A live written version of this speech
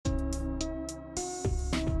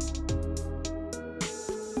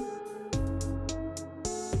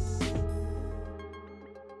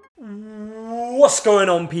What's going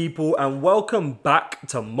on, people, and welcome back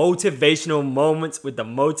to Motivational Moments with the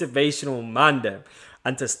Motivational Mandem.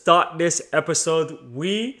 And to start this episode,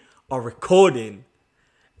 we are recording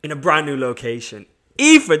in a brand new location.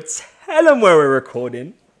 Ethan, tell them where we're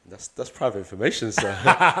recording. That's private information, sir.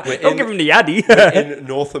 Don't give him the yaddy. We're in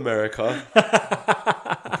North America,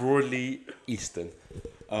 broadly Eastern.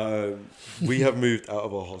 We have moved out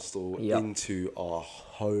of our hostel into our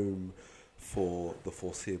home for the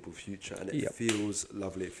foreseeable future, and it feels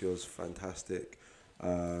lovely. It feels fantastic.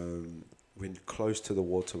 We're close to the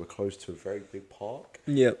water. We're close to a very big park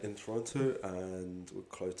in Toronto, and we're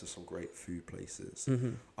close to some great food places.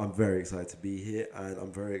 I'm very excited to be here, and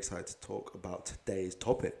I'm very excited to talk about today's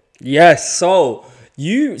topic. Yes, so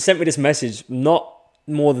you sent me this message not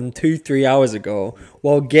more than 2-3 hours ago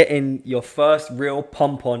while getting your first real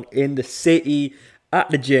pump on in the city, at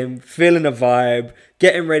the gym, feeling the vibe,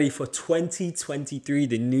 getting ready for 2023,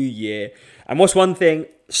 the new year. And what's one thing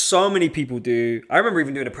so many people do? I remember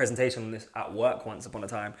even doing a presentation on this at work once upon a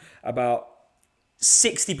time. About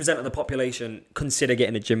 60% of the population consider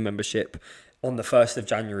getting a gym membership on the 1st of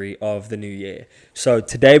January of the new year. So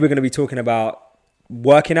today we're going to be talking about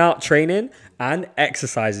working out, training, and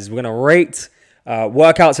exercises. We're going to rate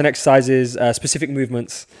workouts and exercises, specific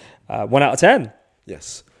movements, 1 out of 10.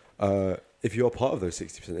 Yes. If you're part of those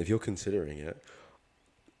 60%, if you're considering it,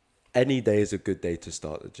 any day is a good day to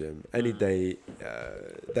start the gym. Any day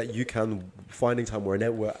that you can, finding time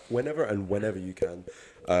whenever and whenever you can,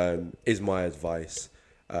 is my advice.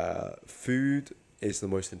 Food is the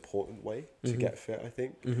most important way to get fit, I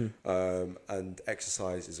think. And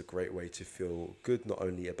exercise is a great way to feel good, not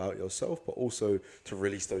only about yourself, but also to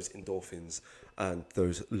release those endorphins and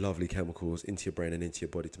those lovely chemicals into your brain and into your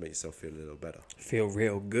body to make yourself feel a little better. Feel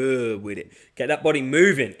real good with it. Get that body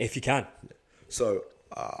moving if you can. So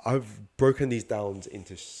I've broken these down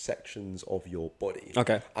into sections of your body.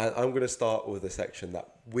 Okay. And I'm going to start with a section that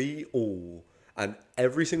we all, and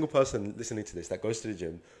every single person listening to this that goes to the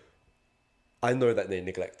gym, I know that they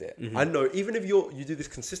neglect it. I know even if you do this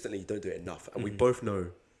consistently, you don't do it enough. And we both know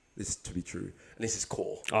this to be true. And this is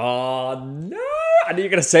core. Oh, no. I knew you were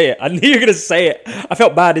going to say it. I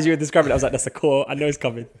felt bad as you were describing it. I was like, that's the core. I know it's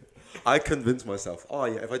coming. I convinced myself,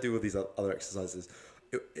 if I do all these other exercises,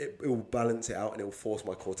 it will balance it out and it will force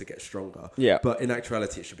my core to get stronger. Yeah. But in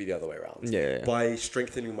actuality, it should be the other way around. Yeah. By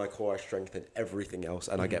strengthening my core, I strengthen everything else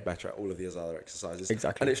and I get better at all of these other exercises.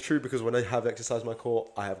 Exactly. And it's true because when I have exercised my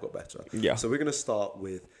core, I have got better. Yeah. So we're going to start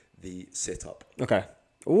with the sit-up. Okay.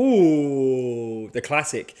 Ooh, the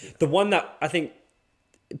classic. The one that I think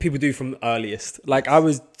people do from earliest. Like I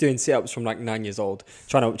was doing sit-ups from like 9 years old,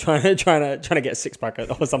 trying to get a six-pack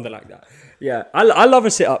or something like that. Yeah, I love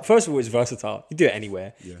a sit-up. First of all, it's versatile. You do it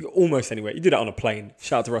anywhere. Yeah. Almost anywhere. You do that on a plane.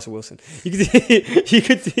 Shout out to Russell Wilson. You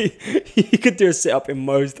could do a sit-up in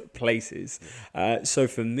most places. So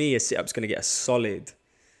for me, a sit-up's going to get a solid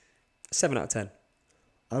 7 out of 10.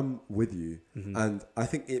 I'm with you. And I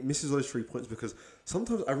think it misses those 3 points because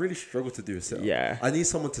sometimes I really struggle to do a sit-up. Yeah. I need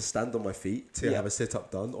someone to stand on my feet to have a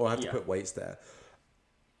sit-up done, or I have to put weights there.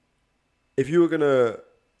 If you were going to,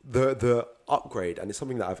 the upgrade, and it's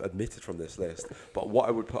something that I've admitted from this list, but what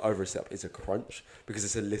I would put over a sit-up is a crunch because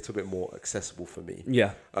it's a little bit more accessible for me.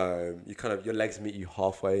 Yeah. Your legs meet you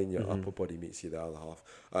halfway and your upper body meets you the other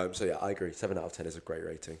half. So yeah, I agree. 7 out of 10 is a great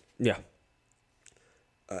rating. Yeah.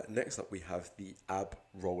 Next up, we have the ab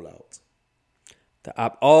rollout. The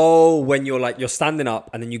ab. Oh, when you're standing up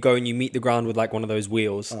and then you go and you meet the ground with like one of those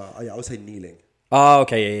wheels. I would say kneeling. Oh,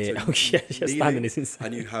 okay, yeah. So Standing is insane.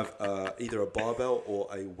 And you have either a barbell or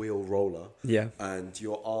a wheel roller. Yeah. And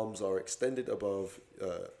your arms are extended above,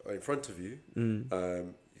 in front of you.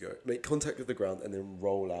 You make contact with the ground and then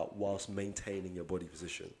roll out whilst maintaining your body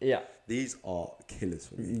position. Yeah. These are killers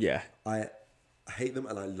for me. Yeah. I hate them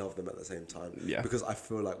and I love them at the same time. Yeah. Because I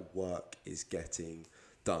feel like work is getting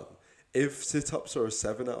done. If sit-ups are a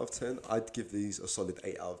 7 out of 10, I'd give these a solid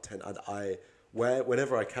 8 out of 10. And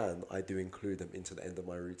whenever I can, I do include them into the end of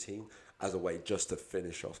my routine as a way just to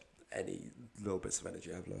finish off any little bits of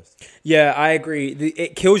energy I've lost. Yeah, I agree.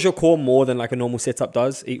 It kills your core more than like a normal sit-up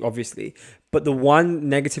does, obviously. But the one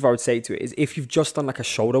negative I would say to it is if you've just done like a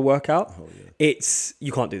shoulder workout,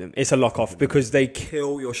 you can't do them. It's a lock off because they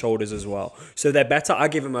kill your shoulders as well. So they're better. I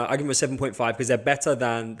give them a 7.5 because they're better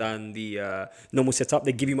than the normal sit-up.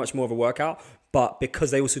 They give you much more of a workout, but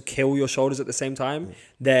because they also kill your shoulders at the same time,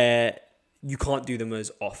 you can't do them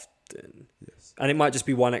as often. Yes. And it might just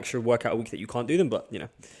be one extra workout a week that you can't do them, but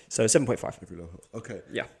so 7.5. Okay.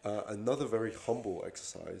 Yeah. Another very humble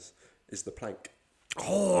exercise is the plank.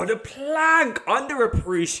 Oh, the plank,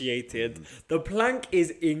 underappreciated. The plank is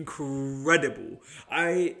incredible.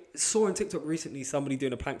 I saw on TikTok recently somebody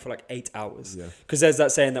doing a plank for like 8 hours. Yeah. Because there's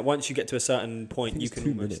that saying that once you get to a certain point, you it's can 2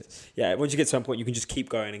 almost minutes. yeah. Once you get to a certain point, you can just keep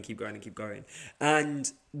going and keep going and keep going. And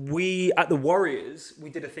we at the Warriors, we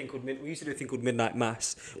did a thing called we used to do a thing called Midnight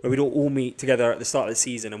Mass, where we'd all meet together at the start of the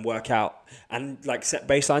season and work out and like set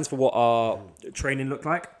baselines for what our training looked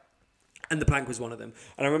like. And the plank was one of them.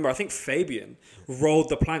 And I remember, I think Fabian rolled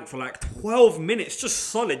the plank for like 12 minutes, just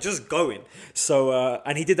solid, just going. So,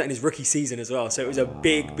 and he did that in his rookie season as well. So it was a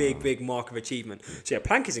big mark of achievement. So yeah,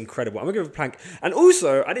 plank is incredible. I'm going to give a plank. And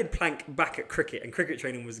also, I did plank back at cricket, and cricket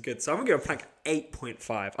training was good. So I'm going to give a plank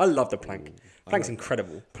 8.5. I love the plank. Plank's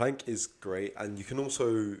incredible. Plank is great, and you can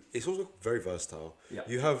also, it's also very versatile. Yeah.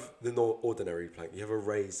 You have the ordinary plank, you have a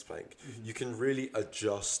raised plank. You can really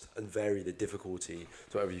adjust and vary the difficulty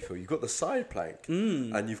to whatever you feel. You've got the side plank,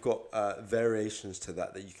 and you've got variations to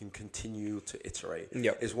that you can continue to iterate.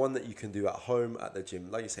 Yep. It's one that you can do at home, at the gym.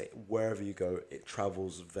 Like you say, wherever you go, it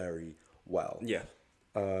travels very well. Yeah.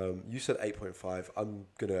 You said 8.5. I'm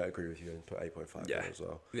going to agree with you and put 8.5 Yeah. as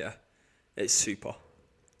well. Yeah. It's super.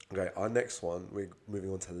 Okay, our next one, we're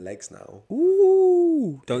moving on to legs now.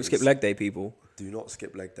 Ooh. Don't skip leg day, people. Do not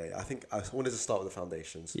skip leg day. I think I wanted to start with the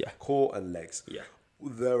foundations. Yeah. Core and legs. Yeah.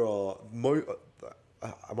 There are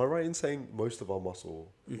am I right in saying most of our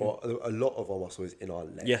muscle, or a lot of our muscle, is in our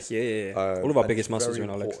legs? Yes, yeah. All of our biggest muscles are in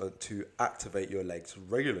our legs. It's very important to activate your legs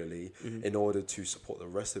regularly in order to support the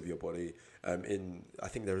rest of your body. I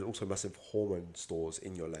think there is also massive hormone stores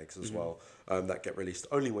in your legs as well that get released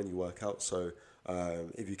only when you work out. So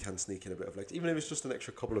if you can sneak in a bit of legs, even if it's just an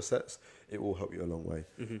extra couple of sets, it will help you a long way.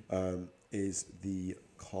 Is the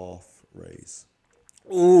calf raise.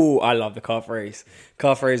 Ooh, I love the calf raise.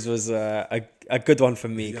 Calf raise was a good one for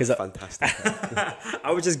me because fantastic.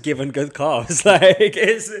 I was just given good calves. Like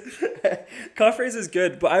calf raise is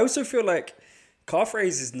good, but I also feel like calf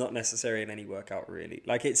raise is not necessary in any workout really.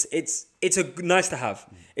 Like it's a nice to have.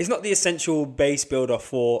 It's not the essential base builder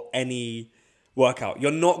for any workout.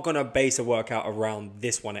 You're not going to base a workout around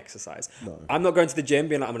this one exercise. No. I'm not going to the gym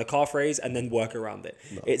being like, I'm going to calf raise and then work around it.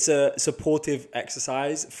 No. It's a supportive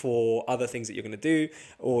exercise for other things that you're going to do.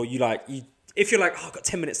 Or if you're like, oh, I've got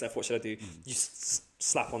 10 minutes left, what should I do? You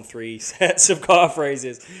slap on 3 sets of calf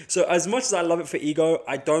raises. So as much as I love it for ego,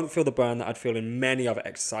 I don't feel the burn that I'd feel in many other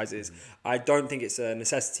exercises. I don't think it's a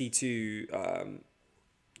necessity to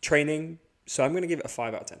training. So I'm going to give it a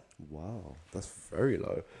 5 out of 10. Wow, that's very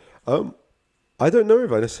low. I don't know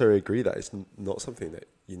if I necessarily agree that it's not something that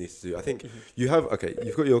you need to do. I think you've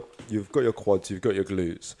got your quads, you've got your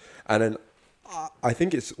glutes, and then I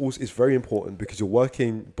think it's very important because you're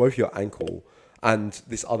working both your ankle and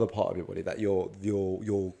this other part of your body that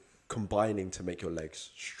you're combining to make your legs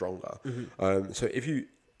stronger. So if you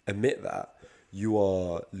omit that, you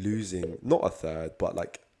are losing not a third, but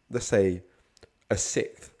like let's say a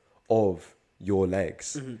sixth of your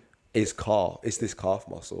legs. Is this calf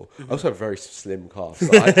muscle. I also have very slim calves, so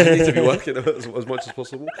I need to be working as much as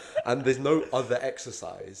possible. And there's no other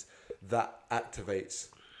exercise that activates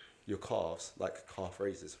your calves like calf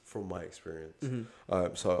raises, from my experience.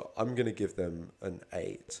 So I'm gonna give them an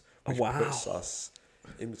 8, which puts us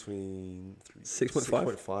in between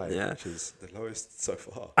 6.5, yeah, which is the lowest so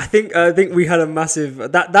far. I think we had a massive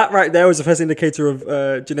that right there was the first indicator of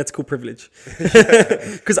genetical privilege,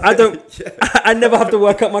 because I never have to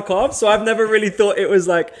work out my calves, so I've never really thought it was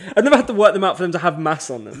like I've never had to work them out for them to have mass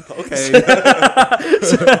on them. Okay.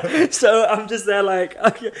 So I'm just there like,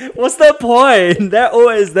 okay, what's the point? They're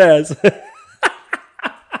always there. So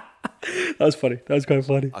that was funny. That was quite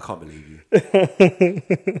funny. I can't believe you.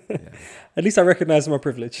 Yeah. At least I recognize my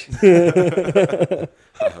privilege. I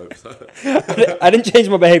hope so. I didn't change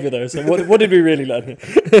my behavior though. So what did we really learn?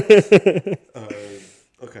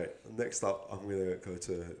 Okay. Next up, I'm gonna go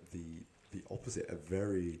to the opposite. A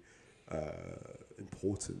very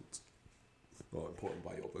important, well, important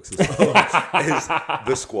by your books as well, is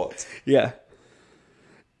the squat. Yeah.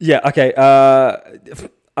 Yeah. Okay.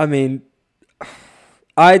 I mean,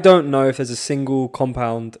 I don't know if there's a single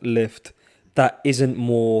compound lift that isn't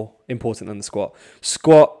more important than the squat.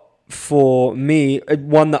 Squat, for me,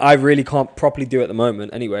 one that I really can't properly do at the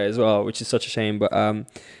moment anyway as well, which is such a shame, but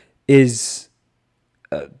is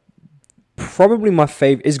probably my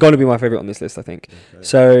favorite. Is going to be my favorite on this list, I think. Okay.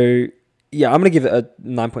 So, yeah, I'm going to give it a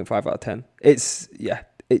 9.5 out of 10. It's, yeah.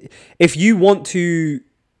 If you want to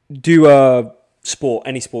do a sport,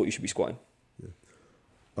 any sport, you should be squatting.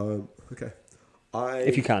 Yeah. Okay.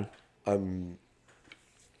 If you can.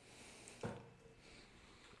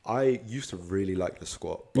 I used to really like the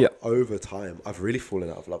squat, but over time, I've really fallen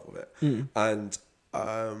out of love with it. And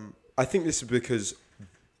I think this is because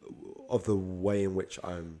of the way in which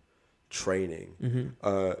I'm training.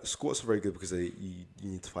 Squats are very good because you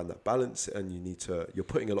need to find that balance, and you're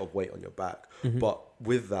putting a lot of weight on your back. But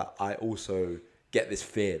with that, I also get this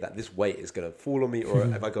fear that this weight is going to fall on me, or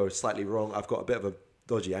if I go slightly wrong, I've got a bit of a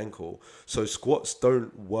dodgy ankle. So squats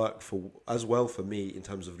don't work as well for me in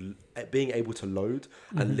terms of being able to load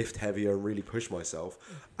and lift heavier and really push myself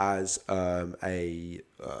as a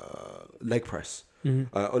leg press.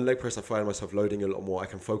 On leg press, I find myself loading a lot more. I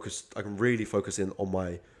can really focus in on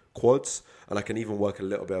my quads, and I can even work a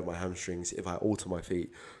little bit of my hamstrings if I alter my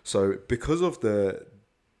feet. So because of the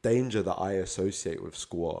danger that I associate with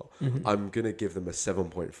squat, I'm going to give them a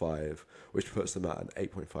 7.5, which puts them at an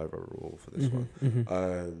 8.5 overall for this one.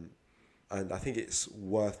 And I think it's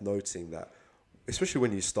worth noting that, especially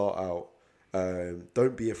when you start out,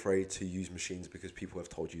 don't be afraid to use machines because people have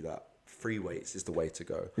told you that free weights is the way to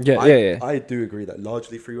go. I do agree that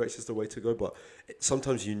largely free weights is the way to go, but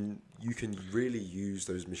sometimes you can really use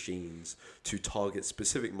those machines to target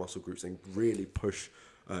specific muscle groups and really push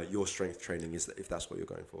your strength training, if that's what you're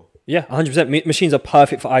going for. Yeah, 100%. Machines are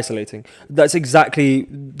perfect for isolating. That's exactly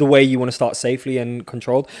the way you want to start safely and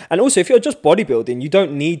controlled. And also, if you're just bodybuilding, you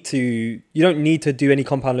don't need to do any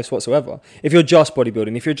compound lifts whatsoever. If you're just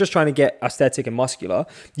bodybuilding, if you're just trying to get aesthetic and muscular,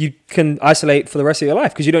 you can isolate for the rest of your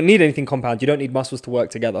life because you don't need anything compound. You don't need muscles to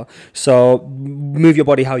work together. So move your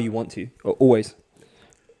body how you want to, always.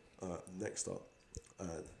 Next up,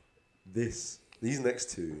 these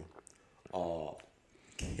next two are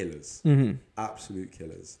killers, absolute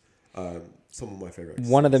killers. Some of my favorites.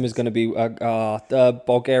 One of them is going to be the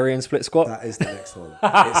Bulgarian split squat. That is the next one.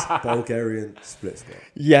 It's Bulgarian split squat.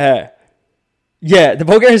 Yeah, the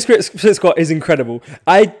Bulgarian split squat is incredible.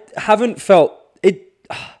 I haven't felt it.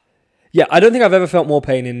 Yeah, I don't think I've ever felt more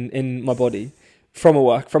pain in my body from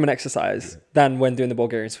an exercise than when doing the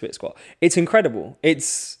Bulgarian split squat. It's incredible.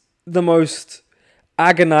 It's the most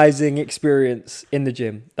agonizing experience in the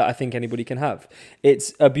gym that I think anybody can have.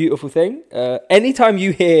 It's a beautiful thing. Anytime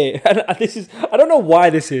you hear, and this is, I don't know why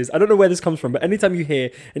this is, I don't know where this comes from, but anytime you hear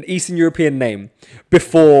an Eastern European name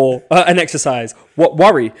before an exercise,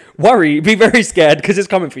 worry, be very scared because it's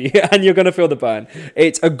coming for you and you're going to feel the burn.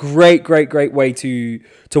 It's a great way to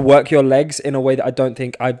work your legs in a way that I don't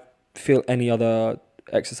think I feel any other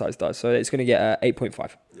exercise does. So it's going to get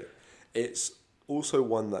 8.5. Yeah. It's also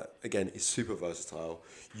one that, again, is super versatile.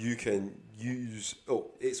 You can use,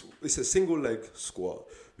 it's a single leg squat,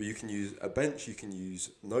 but you can use a bench, you can use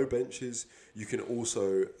no benches, you can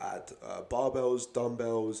also add barbells,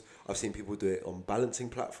 dumbbells. I've seen people do it on balancing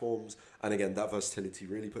platforms, and again, that versatility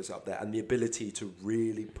really puts it up there, and the ability to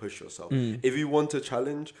really push yourself. If you want a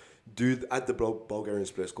challenge, add the Bulgarian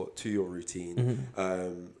split squat to your routine.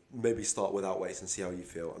 Maybe start without weights and see how you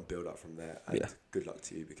feel and build up from there. And good luck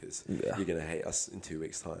to you because you're going to hate us in 2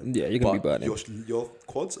 weeks' time. Yeah, you're going to be burning. Your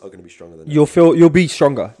quads are going to be stronger than you'll be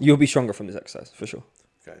stronger. You'll be stronger from this exercise, for sure.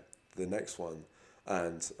 Okay. The next one,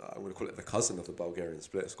 and I'm going to call it the cousin of the Bulgarian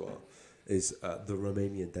split squat, is the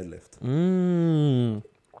Romanian deadlift.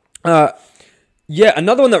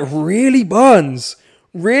 Another one that really burns.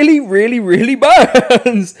 Really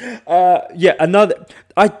burns.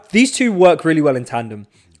 These two work really well in tandem.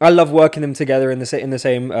 I love working them together in the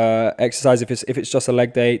same exercise. If it's just a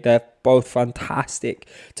leg day, they're both fantastic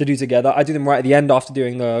to do together. I do them right at the end after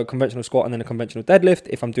doing the conventional squat and then a conventional deadlift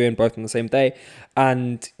if I'm doing both on the same day.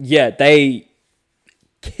 And they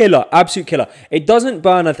killer, absolute killer. It doesn't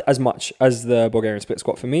burn as much as the Bulgarian split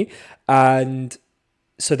squat for me, and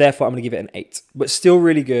so therefore I'm going to give it an 8. But still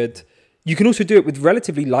really good. You can also do it with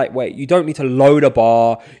relatively lightweight. You don't need to load a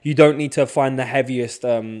bar. You don't need to find the heaviest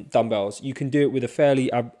dumbbells. You can do it with a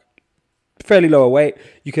fairly lower weight.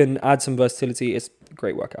 You can add some versatility. It's a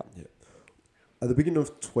great workout. Yeah. At the beginning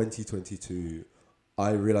of 2022,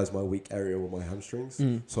 I realized my weak area were my hamstrings.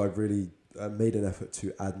 So I've really made an effort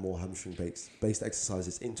to add more hamstring-based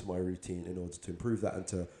exercises into my routine in order to improve that and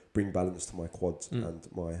to bring balance to my quads and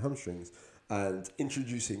my hamstrings. And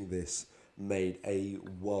introducing this made a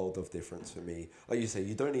world of difference for me. Like you say,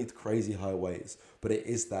 you don't need crazy high weights, but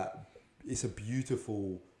it's a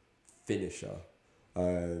beautiful finisher.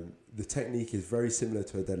 The technique is very similar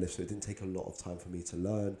to a deadlift, so it didn't take a lot of time for me to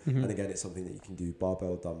learn. And again, it's something that you can do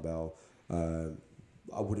barbell, dumbbell. I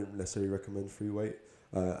wouldn't necessarily recommend free weight.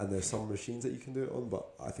 And there's some machines that you can do it on, but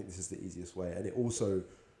I think this is the easiest way. And it also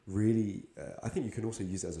really, I think you can also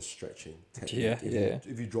use it as a stretching technique.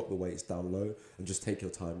 If you drop the weights down low and just take your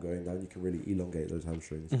time going down, you can really elongate those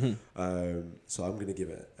hamstrings. So I'm going to give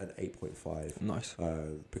it an 8.5. Nice.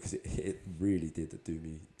 Because it really did do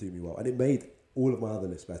me well. And it made all of my other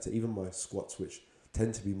lifts better. Even my squats, which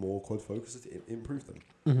tend to be more quad focused, improve them.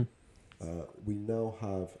 We now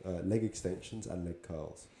have leg extensions and leg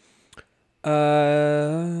curls.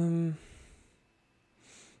 How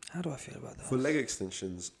do I feel about that? For leg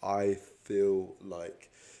extensions, I feel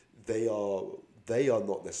like they are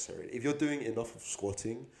not necessary. If you're doing enough of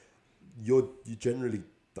squatting, you generally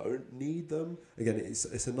don't need them. Again,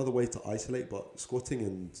 it's another way to isolate, but squatting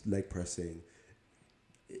and leg pressing,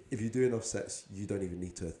 if you do enough sets, you don't even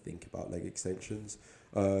need to think about leg extensions.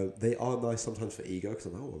 They are nice sometimes for ego, because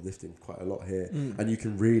I'm lifting quite a lot here, and you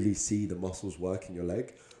can really see the muscles work in your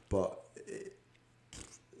leg. But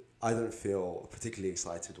I don't feel particularly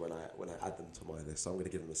excited when I add them to my list, so I'm going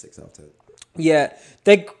to give them a 6 out of 10. Yeah,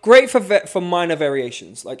 they're great for minor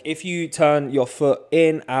variations. Like if you turn your foot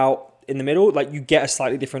in, out, in the middle, like you get a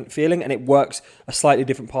slightly different feeling, and it works a slightly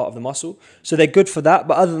different part of the muscle. So they're good for that.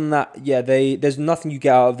 But other than that, yeah, there's nothing you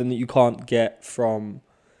get out of them that you can't get from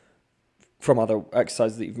other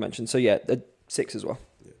exercises that you've mentioned. So yeah, 6 as well.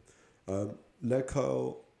 Yeah. Leg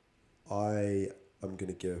curl, I am going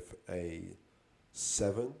to give a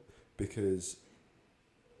 7 because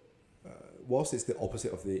whilst it's the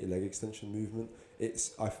opposite of the leg extension movement, it's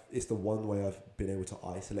the one way I've been able to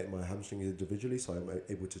isolate my hamstrings individually, so I'm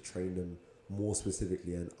able to train them more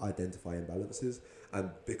specifically and identify imbalances.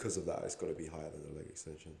 And because of that, it's got to be higher than the leg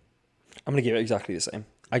extension. I'm going to give it exactly the same.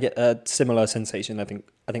 I get a similar sensation, I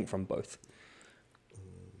think from both.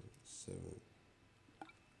 7.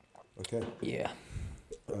 Okay. Yeah.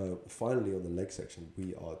 Finally, on the leg section,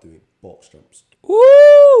 we are doing box jumps.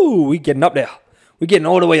 Woo! We're getting up there. We're getting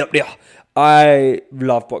all the way up there. I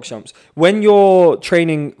love box jumps. When you're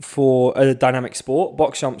training for a dynamic sport,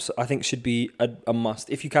 box jumps, I think, should be a must.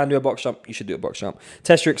 If you can do a box jump, you should do a box jump.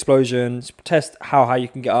 Test your explosions. Test how high you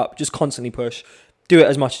can get up. Just constantly push. Do it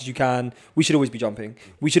as much as you can. We should always be jumping.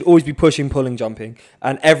 We should always be pushing, pulling, jumping.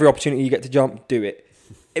 And every opportunity you get to jump, do it.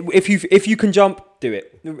 If you can jump, do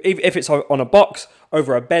it. If it's on a box,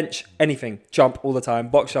 over a bench, anything, jump all the time.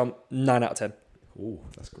 Box jump, 9 out of 10. Oh,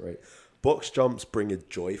 that's great. Box jumps bring a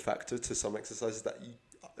joy factor to some exercises that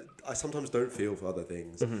I sometimes don't feel for other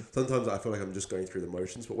things. Mm-hmm. Sometimes I feel like I'm just going through the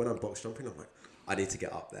motions, but when I'm box jumping, I'm like, I need to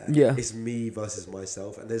get up there. Yeah. It's me versus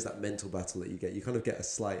myself, and there's that mental battle that you get. You kind of get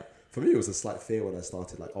for me, it was a slight fear when I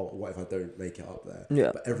started, like, oh, what if I don't make it up there?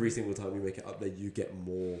 Yeah. But every single time you make it up there, you get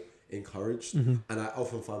more encouraged. Mm-hmm. And I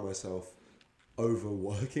often find myself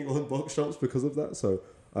overworking on box jumps because of that. So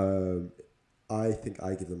I think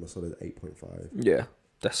I give them a solid 8.5. Yeah.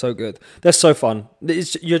 They're so good. They're so fun.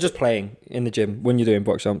 You're just playing in the gym when you're doing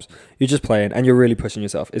box jumps. You're just playing and you're really pushing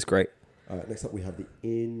yourself. It's great. Next up, we have the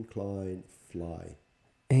incline fly.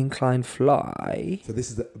 Incline fly? So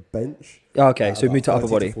this is a bench. Okay, so we move to upper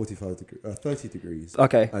body. 30 degrees.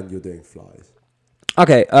 Okay. And you're doing flies.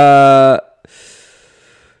 Okay.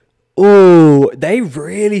 They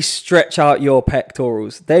really stretch out your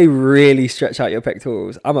pectorals.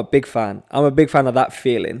 I'm a big fan. Of that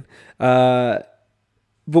feeling.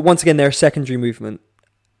 But once again, they're a secondary movement.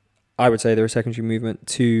 I would say they're a secondary movement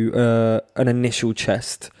to an initial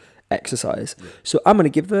chest exercise. Yeah. So I'm going to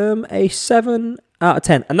give them a 7 out of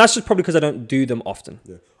 10. And that's just probably because I don't do them often.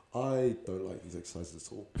 Yeah, I don't like these exercises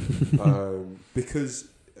at all. Because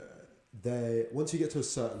once you get to a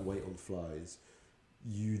certain weight on flies,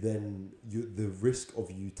 the risk of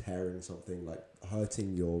you tearing something, like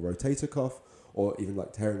hurting your rotator cuff, or even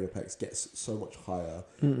like tearing your pecs, gets so much higher.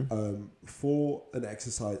 For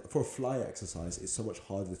a fly exercise, it's so much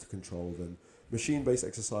harder to control than machine-based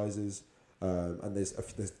exercises. And there's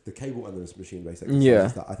the cable and there's machine-based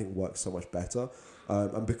exercises that I think work so much better.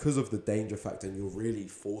 And because of the danger factor, and you're really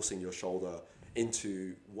forcing your shoulder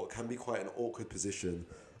into what can be quite an awkward position.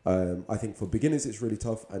 I think for beginners, it's really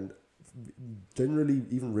tough, and generally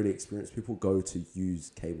even really experienced people go to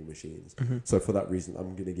use cable machines. Mm-hmm. So for that reason,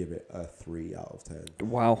 I'm going to give it a 3 out of 10.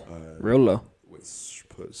 Wow. Real low. Which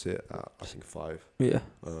puts it at, I think, 5. Yeah.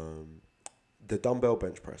 The dumbbell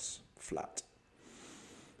bench press, flat.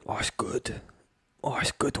 Oh, it's good. Oh, it's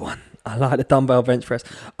a good one. I like the dumbbell bench press.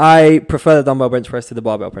 I prefer the dumbbell bench press to the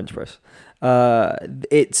barbell bench press.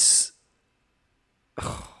 It's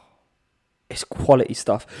quality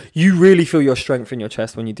stuff. You really feel your strength in your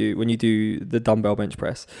chest when you do the dumbbell bench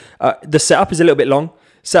press. The setup is a little bit long.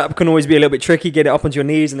 Setup can always be a little bit tricky. Get it up onto your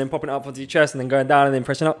knees and then popping it up onto your chest and then going down and then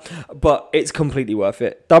pressing up. But it's completely worth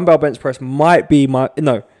it. Dumbbell bench press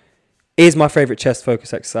is my favorite chest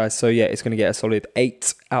focus exercise. So yeah, it's going to get a solid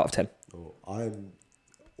 8 out of 10. Oh, I'm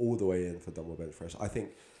all the way in for dumbbell bench press. I think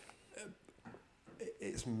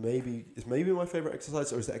it's maybe my favorite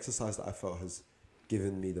exercise, or it's the exercise that I felt has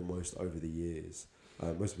given me the most over the years,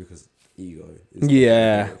 mostly because ego is when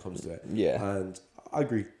it comes to it. Yeah. And I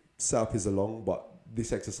agree, setup is long, but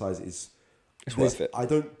this exercise is. It's worth it. I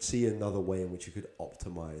don't see another way in which you could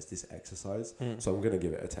optimize this exercise, so I'm gonna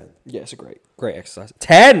give it a 10. Yeah, it's a great exercise.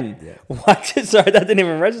 10. Yeah. What? Sorry, that didn't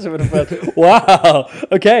even register with the first. Wow.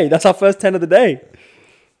 Okay, that's our first 10 of the day.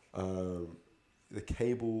 The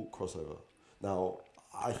cable crossover. Now,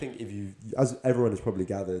 I think as everyone has probably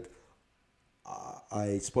gathered,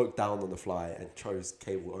 I spoke down on the fly and chose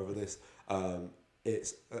cable over this.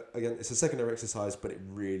 It's it's a secondary exercise, but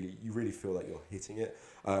you really feel like you're hitting it,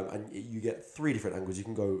 and you get 3 different angles. You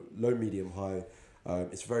can go low, medium, high.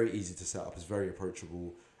 It's very easy to set up. It's very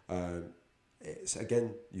approachable. It's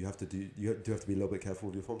you have to be a little bit careful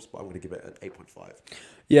with your forms, but I'm going to give it an 8.5.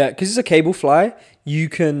 Yeah, because it's a cable fly. You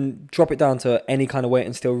can drop it down to any kind of weight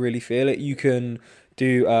and still really feel it. You can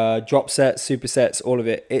do drop sets, supersets, all of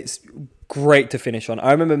it. It's great to finish on.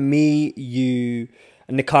 I remember me, you,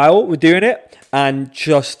 and Nikyle were doing it and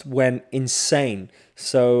just went insane.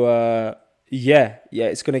 So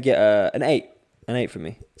it's going to get an 8. An 8 for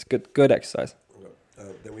me. It's good exercise.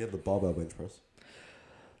 Then we have the barbell bench press.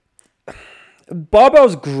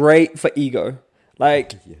 Barbell's great for ego.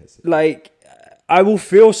 Like I will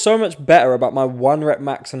feel so much better about my 1 rep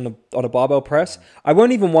max on a barbell press. I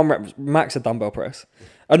won't even 1 rep max a dumbbell press.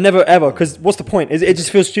 I'd never ever, because what's the point? It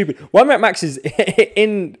just feels stupid. 1 rep max is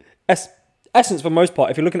in essence, for most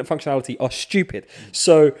part, if you're looking at functionality, are stupid.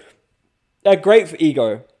 So they're great for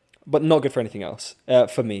ego, but not good for anything else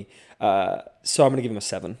for me. So I'm gonna give them a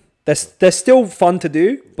 7. They're still fun to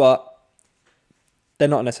do, but they're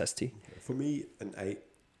not a necessity. For me, an 8,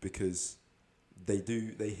 because they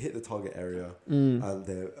hit the target area, and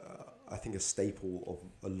they're I think a staple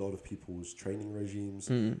of a lot of people's training regimes.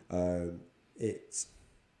 It's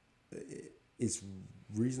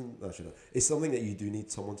something that you do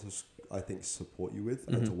need someone to, I think, support you with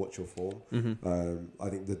and to watch your form. I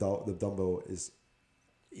think the dumbbell is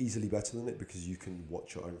easily better than it because you can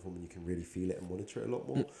watch your own form and you can really feel it and monitor it a lot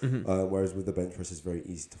more. Whereas with the bench press, it's very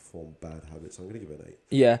easy to form bad habits. So I'm going to give it an 8.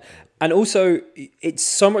 Yeah. And also, it's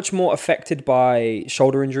so much more affected by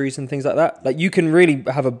shoulder injuries and things like that. Like, you can really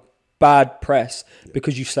have a bad press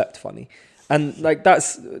because you slept funny. And, like,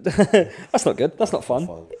 that's not good. That's not fun.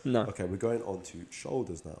 No. Okay, we're going on to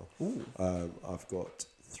shoulders now. I've got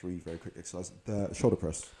 3 very quick exercises. The shoulder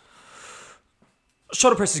press.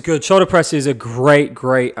 Shoulder press is good. Shoulder press is a great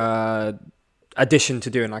addition to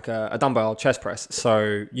doing like a dumbbell chest press.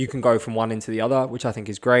 So you can go from one into the other, which I think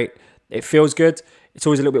is great. It feels good. It's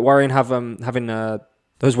always a little bit worrying having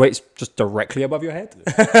those weights just directly above your head.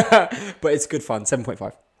 But it's good fun.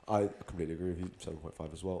 7.5. I completely agree with you.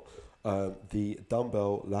 7.5 as well. The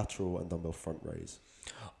dumbbell lateral and dumbbell front raise.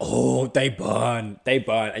 Oh, they burn.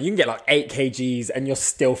 And you can get like 8 kgs and you're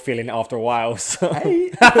still feeling it after a while. So.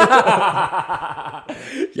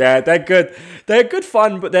 Yeah, they're good. They're good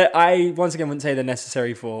fun, but I once again wouldn't say they're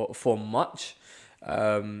necessary for much.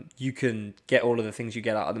 You can get all of the things you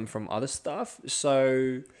get out of them from other stuff.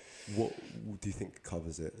 So, what do you think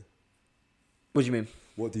covers it? What do you mean?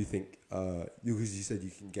 What do you think? Because you said you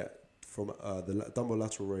can get from the dumbbell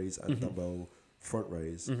lateral raise and dumbbell front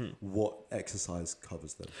raise. What exercise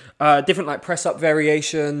covers them? Different like press up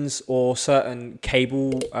variations or certain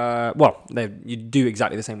cable. You do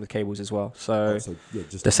exactly the same with cables as well. So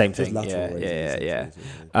just the same thing. Yeah.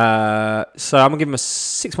 So I'm gonna give them a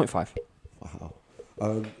 6.5. Wow.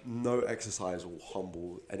 No exercise will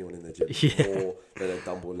humble anyone in the gym more than a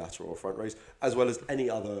dumbbell lateral or front raise, as well as any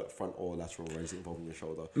other front or lateral raise involving your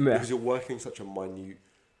shoulder, because you're working such a minute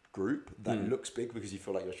group that looks big because you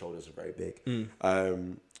feel like your shoulders are very big.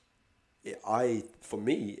 For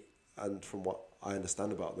me, and from what I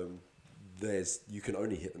understand about them, you can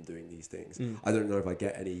only hit them doing these things. I don't know if I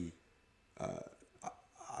get any.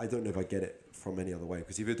 I don't know if I get it from any other way,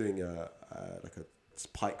 because if you're doing like a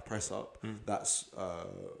pike press up, that's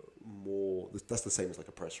the same as like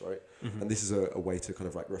a press, right? And this is a way to kind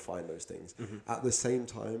of like refine those things. At the same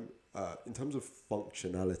time, in terms of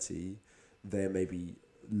functionality, there may be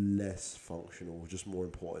less functional, just more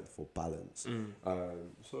important for balance.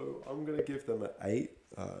 So I'm gonna give them an 8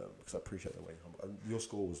 because I appreciate the way humble. Your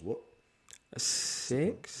score was what? A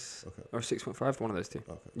 6? Okay. Or 6.5? One of those two.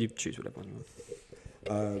 Okay. You choose whatever one you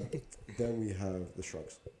want. Then we have the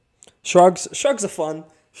shrugs. Shrugs are fun.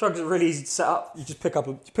 Shrugs are really easy to set up. You just pick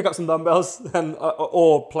up some dumbbells and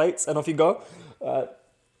or plates and off you go.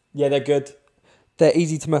 They're good. They're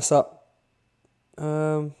easy to mess up.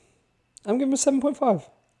 I'm giving them a 7.5.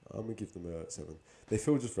 I'm gonna give them a 7. They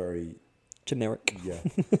feel just very generic. Yeah.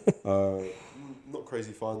 Not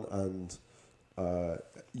crazy fun, and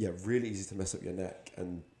really easy to mess up your neck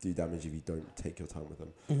and do damage if you don't take your time with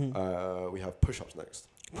them. We have push-ups next.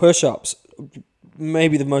 Push-ups,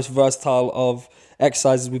 maybe the most versatile of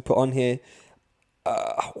exercises we put on here.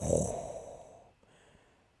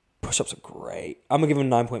 Push-ups are great. I'm going to give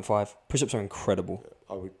them 9.5. Push-ups are incredible.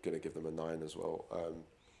 I was going to give them a 9 as well.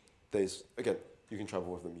 There's, again, you can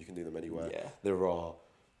travel with them. You can do them anywhere. Yeah. There are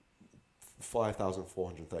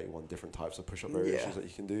 5,431 different types of push-up variations that you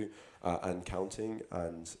can do, and counting,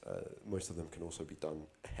 and most of them can also be done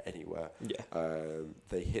anywhere.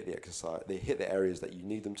 They hit the exercise, they hit the areas that you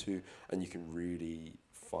need them to, and you can really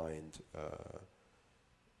find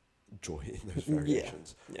joy in those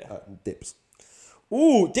variations. Dips.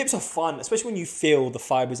 Ooh, dips are fun, especially when you feel the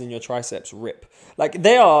fibers in your triceps rip. Like,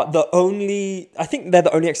 they are the only, I think they're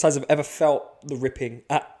the only exercise I've ever felt the ripping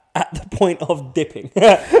at the point of dipping.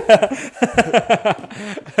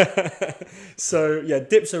 So, yeah,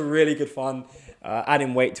 dips are really good fun.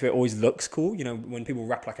 Adding weight to it always looks cool. You know, when people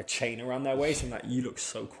wrap like a chain around their waist, I'm like, you look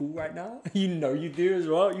so cool right now. You know you do as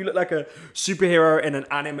well. You look like a superhero in an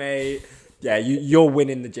anime. Yeah, you're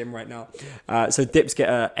winning the gym right now. So dips get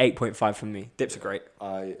a 8.5 from me. Dips are great.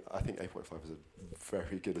 I think 8.5 is a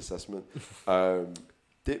very good assessment.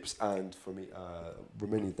 Dips and, for me,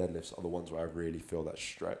 Romanian deadlifts are the ones where I really feel that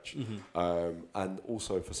stretch. And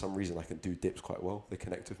also, for some reason, I can do dips quite well. They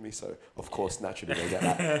connect with me. So, of course, naturally,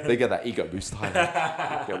 they get that ego boost. Get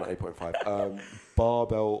on 8.5.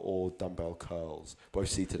 Barbell or dumbbell curls, both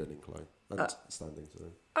seated and incline. And standing, so...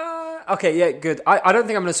 Okay, yeah, good. I don't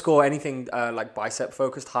think I'm going to score anything like bicep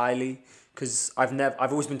focused highly, because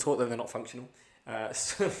I've always been taught that they're not functional.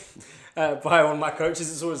 By one of my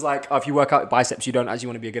coaches, it's always like, if you work out biceps, you don't actually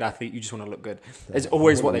want to be a good athlete. You just want to look good. It's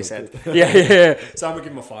always what they said. Yeah. So I'm gonna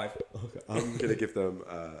give them a 5. Okay. I'm gonna give them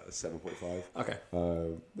a 7.5. Okay.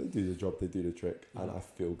 They do the job, they do the trick, and I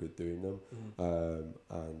feel good doing them.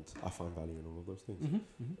 And I find value in all of those things.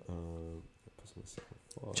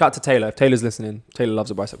 Shout out to Taylor. If Taylor's listening, Taylor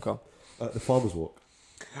loves a bicep curl. The farmer's walk.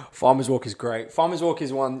 Farmer's walk is great. Farmer's walk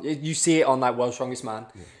is one, you see it on like World's Strongest Man.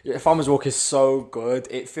 Farmer's walk is so good.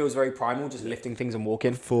 It feels very primal, just lifting things and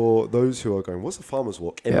walking. For those who are going, what's a farmer's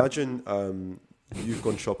walk? Imagine you've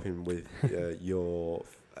gone shopping with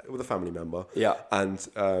with a family member, and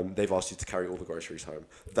they've asked you to carry all the groceries home.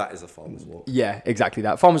 That is a farmer's walk. Yeah, exactly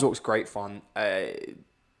that. Farmer's walk's great fun. 8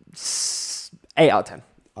 out of 10.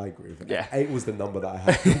 I agree with that. Yeah. 8 was the number that I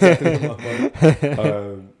had.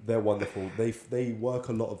 They're wonderful. They work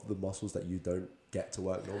a lot of the muscles that you don't get to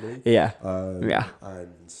work normally.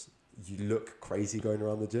 And you look crazy going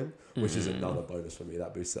around the gym, which is another bonus for me.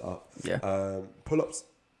 That boosts it up. Pull-ups.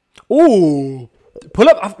 Ooh.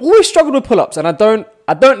 Pull-up. I've always struggled with pull-ups, and I don't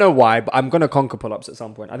know why, but I'm gonna conquer pull-ups at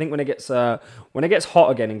some point. I think when it gets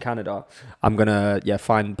hot again in Canada, I'm gonna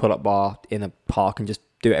find pull-up bar in a park and just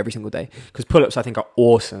do it every single day, because pull-ups I think are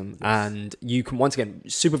awesome. And you can, once again,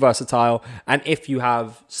 super versatile, and if you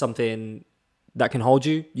have something that can hold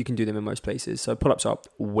you, you can do them in most places. So pull-ups are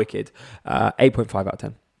wicked. 8.5 out of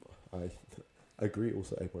 10. I agree,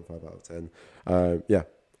 also 8.5 out of 10.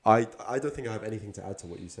 I don't think I have anything to add to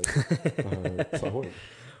what you said. So I won't.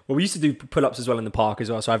 Well, we used to do pull-ups as well in the park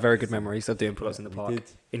as well, so I have very good memories of doing pull-ups in the park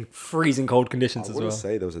in freezing cold conditions as well. I want to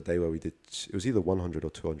say there was a day where we did, it was either 100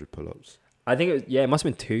 or 200 pull-ups. I think it must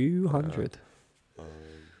have been 200.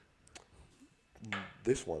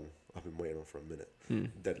 This one I've been waiting on for a minute.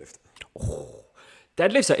 Deadlift. Oh,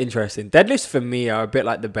 deadlifts are interesting. Deadlifts for me are a bit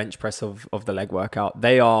like the bench press of the leg workout.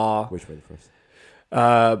 They are... Which bench press?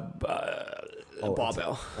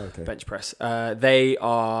 Barbell bench press. They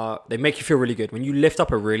make you feel really good. When you lift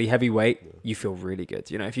up a really heavy weight, you feel really good.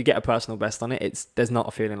 You know, if you get a personal best on it, there's not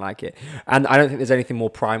a feeling like it. And I don't think there's anything more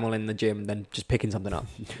primal in the gym than just picking something up.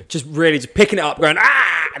 Just picking it up, going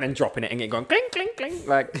and then dropping it and it going clink clink clink.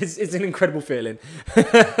 Like it's an incredible feeling.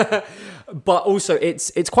 But also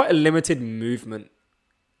it's quite a limited movement.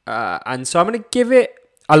 And so I'm gonna give it.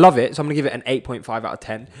 I love it, so I'm going to give it an 8.5 out of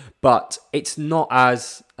 10, but it's not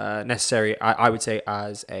as necessary, I would say,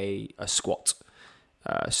 as a squat.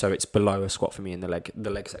 So it's below a squat for me in the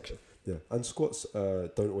leg section. Yeah, and squats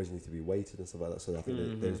don't always need to be weighted and stuff like that, so I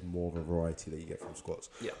think there's more of a variety that you get from squats.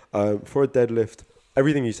 Yeah. For a deadlift,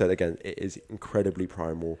 everything you said, again, it is incredibly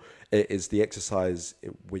primal. It is the exercise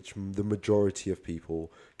in which the majority of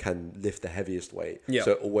people can lift the heaviest weight,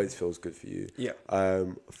 so it always feels good for you. Yeah.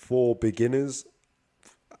 For beginners...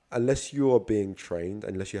 Unless you are being trained,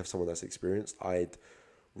 unless you have someone that's experienced, I'd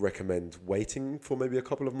recommend waiting for maybe a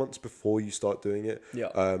couple of months before you start doing it. Yeah.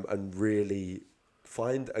 And really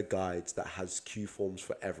find a guide that has cue forms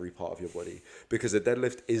for every part of your body, because a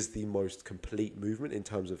deadlift is the most complete movement in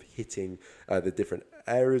terms of hitting the different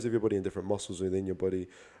areas of your body and different muscles within your body.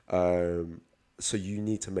 So you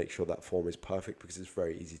need to make sure that form is perfect, because it's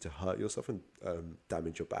very easy to hurt yourself and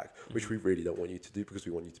damage your back, which we really don't want you to do, because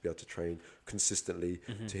we want you to be able to train consistently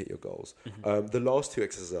to hit your goals. The last two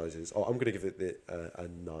exercises, I'm going to give it a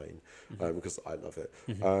 9 because I love it.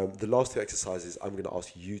 The last two exercises, I'm going to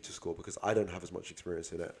ask you to score, because I don't have as much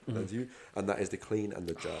experience in it as you, and that is the clean and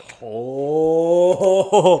the jerk.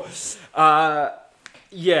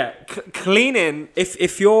 Yeah, cleaning.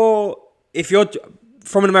 If you're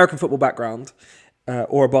from an American football background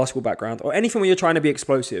or a basketball background or anything where you're trying to be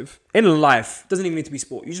explosive in life, doesn't even need to be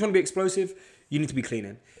sport. You just want to be explosive. You need to be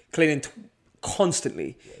cleaning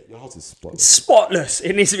constantly. Yeah, your house is spotless. Spotless.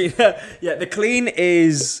 It needs to be. Yeah, the clean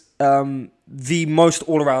is the most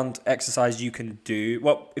all-around exercise you can do.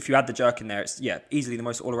 Well, if you add the jerk in there, it's easily the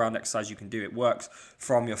most all-around exercise you can do. It works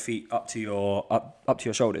from your feet up to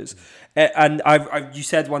your shoulders. And you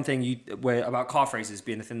said one thing about calf raises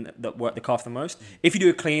being the thing that work the calf the most. If you do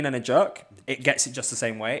a clean and a jerk, it gets it just the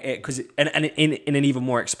same way. And in an even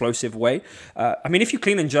more explosive way. I mean, if you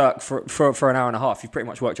clean and jerk for an hour and a half, you've pretty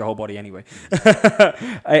much worked your whole body anyway.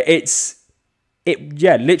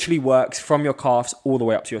 It literally works from your calves all the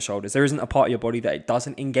way up to your shoulders. There isn't a part of your body that it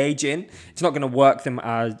doesn't engage in. It's not going to work them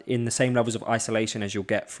in the same levels of isolation as you'll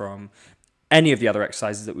get from any of the other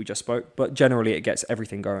exercises that we just spoke. But generally, it gets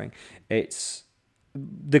everything going. It's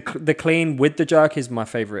the clean with the jerk is my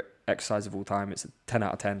favorite exercise of all time. It's a 10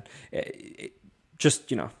 out of 10.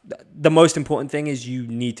 The most important thing is you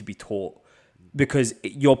need to be taught, because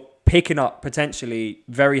you're picking up potentially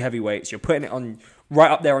very heavy weights. You're putting it on right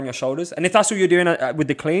up there on your shoulders. And if that's what you're doing with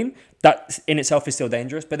the clean, that in itself is still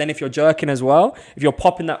dangerous. But then if you're jerking as well, if you're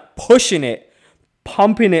popping that, pushing it,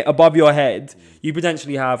 pumping it above your head, you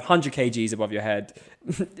potentially have 100 kgs above your head.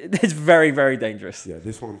 It's very, very dangerous. Yeah,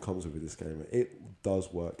 this one comes with a disclaimer. It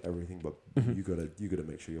does work, everything, but you gotta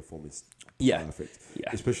make sure your form is perfect.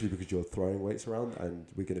 Yeah. Especially because you're throwing weights around, and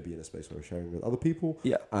we're gonna be in a space where we're sharing with other people.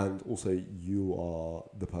 Yeah. And also, you are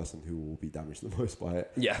the person who will be damaged the most by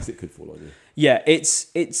it. Yeah. Because it could fall on you. Yeah,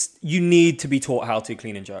 it's you need to be taught how to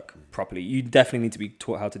clean and jerk properly. You definitely need to be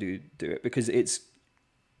taught how to do it, because it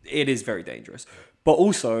is very dangerous. But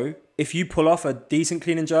also, if you pull off a decent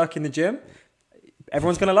clean and jerk in the gym,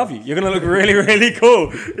 everyone's going to love you. You're going to look really, really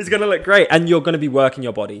cool. It's going to look great. And you're going to be working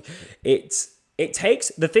your body. It takes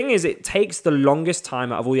the longest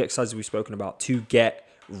time out of all the exercises we've spoken about to get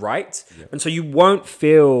right. Yeah. And so you won't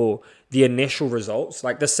feel the initial results.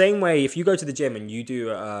 Like the same way, if you go to the gym and you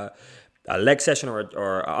do a leg session or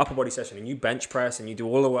an upper body session, and you bench press and you do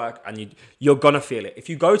all the work, and you're going to feel it. If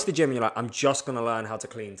you go to the gym and you're like, I'm just going to learn how to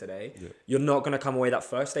clean today, you're not going to come away that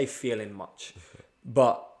first day feeling much.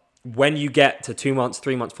 But when you get to 2 months,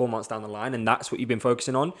 3 months, 4 months down the line, and that's what you've been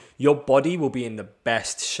focusing on, your body will be in the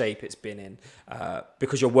best shape it's been in,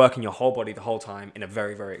 because you're working your whole body the whole time in a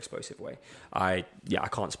very, very explosive way. I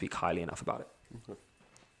can't speak highly enough about it. Okay.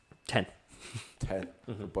 10. 10.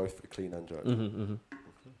 Both clean and jerk.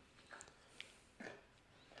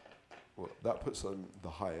 Well, that puts them the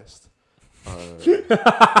highest.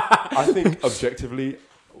 I think objectively,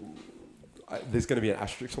 there's going to be an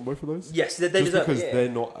asterisk on both of those. Yes, because they're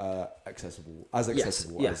not accessible as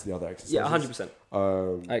the other exercises. Yeah,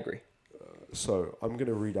 100%. I agree. So I'm going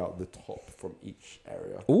to read out the top from each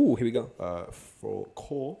area. Ooh, here we go. For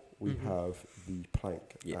core, we have the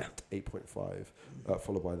plank at 8.5,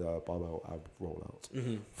 followed by the barbell ab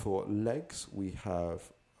rollout. For legs, we have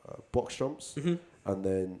box jumps, and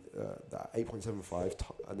then that 8.75,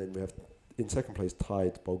 and then we have in second place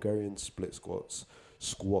tied Bulgarian split squats,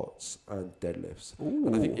 and deadlifts. Ooh.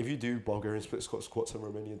 And I think if you do Bulgarian split squats and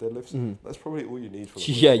Romanian deadlifts, that's probably all you need for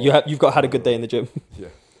the you've had a good day in the gym. Yeah,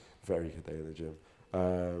 very good day in the gym.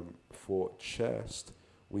 For chest,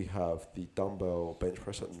 we have the dumbbell bench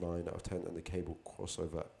press at 9 out of 10 and the cable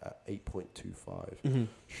crossover at 8.25.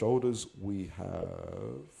 Shoulders, we have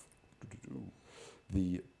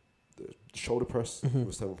the shoulder press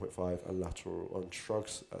with 7.5 and lateral on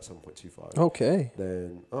shrugs at 7.25. Okay.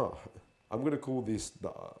 Then, I'm going to call this,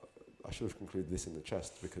 I should have concluded this in the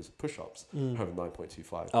chest, because push-ups have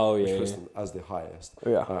 9.25, which puts them as the highest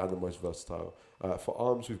and the most versatile. For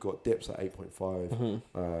arms, we've got dips at 8.5,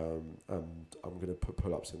 and I'm going to put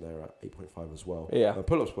pull-ups in there at 8.5 as well.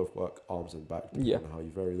 Pull-ups both work, arms and back, depending on how you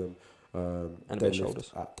vary them. And deadlift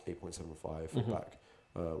shoulders at 8.75 for back.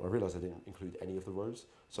 I realised I didn't include any of the rows,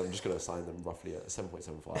 so I'm just going to assign them roughly at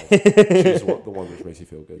 7.75. Choose the one which makes you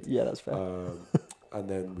feel good. Yeah, that's fair. And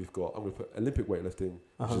then I'm going to put Olympic weightlifting,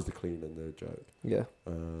 which is the clean and the jerk. Yeah.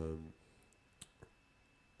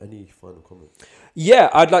 Any final comments? Yeah,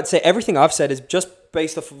 I'd like to say everything I've said is just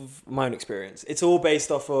based off of my own experience. It's all based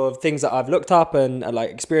off of things that I've looked up and like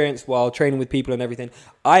experienced while training with people and everything.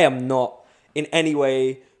 I am not in any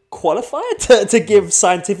way qualified to give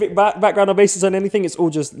scientific background or basis on anything. It's all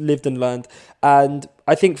just lived and learned. And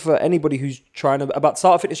I think for anybody who's about to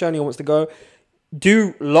start a fitness journey or wants to go,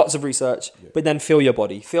 do lots of research, but then feel your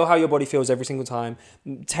body. Feel how your body feels every single time.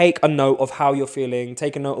 Take a note of how you're feeling.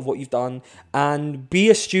 Take a note of what you've done. And be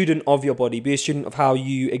a student of your body. Be a student of how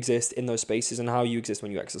you exist in those spaces and how you exist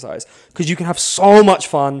when you exercise. Because you can have so much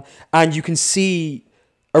fun and you can see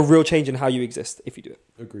a real change in how you exist if you do it.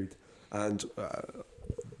 Agreed. And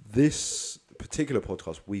this particular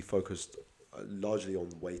podcast, we focused largely on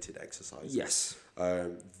weighted exercises. Yes.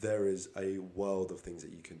 There is a world of things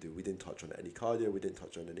that you can do. We didn't touch on any cardio. We didn't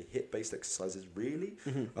touch on any HIIT-based exercises, really.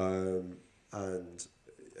 And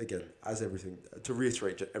again, to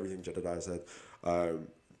reiterate everything Jedediah said,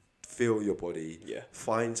 feel your body. Yeah.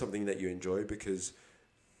 Find something that you enjoy, because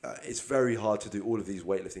it's very hard to do all of these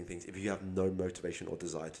weightlifting things if you have no motivation or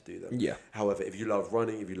desire to do them. Yeah. However, if you love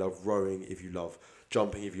running, if you love rowing, if you love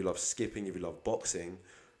jumping, if you love skipping, if you love boxing,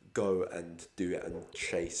 go and do it and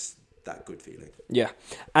chase that good feeling. Yeah.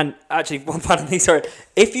 And actually, one final thing, sorry.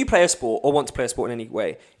 If you play a sport or want to play a sport in any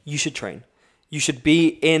way, you should train. You should be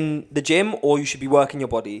in the gym or you should be working your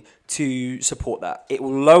body to support that. It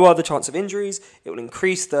will lower the chance of injuries. It will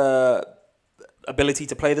increase the ability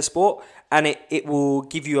to play the sport, and it will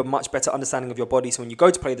give you a much better understanding of your body. So when you go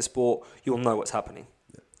to play the sport, you'll know what's happening.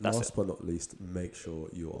 Last but not least, make sure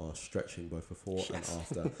you are stretching both before and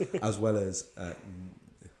after, as well as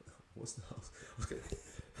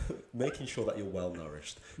making sure that you're well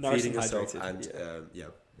nourished. Feeding yourself and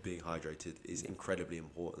being hydrated is incredibly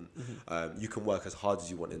important. You can work as hard as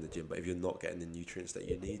you want in the gym, but if you're not getting the nutrients that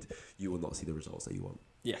you need, you will not see the results that you want.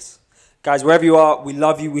 Yes. Guys, wherever you are, we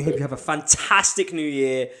love you. We hope you have a fantastic new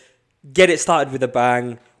year. Get it started with a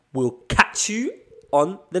bang. We'll catch you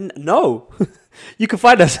on you can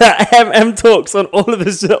find us at MM Talks on all of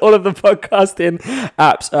the podcasting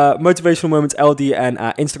apps. Motivational Moments LDN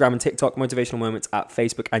at Instagram and TikTok. Motivational Moments at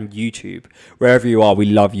Facebook and YouTube. Wherever you are, we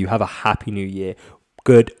love you. Have a happy new year.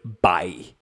 Goodbye.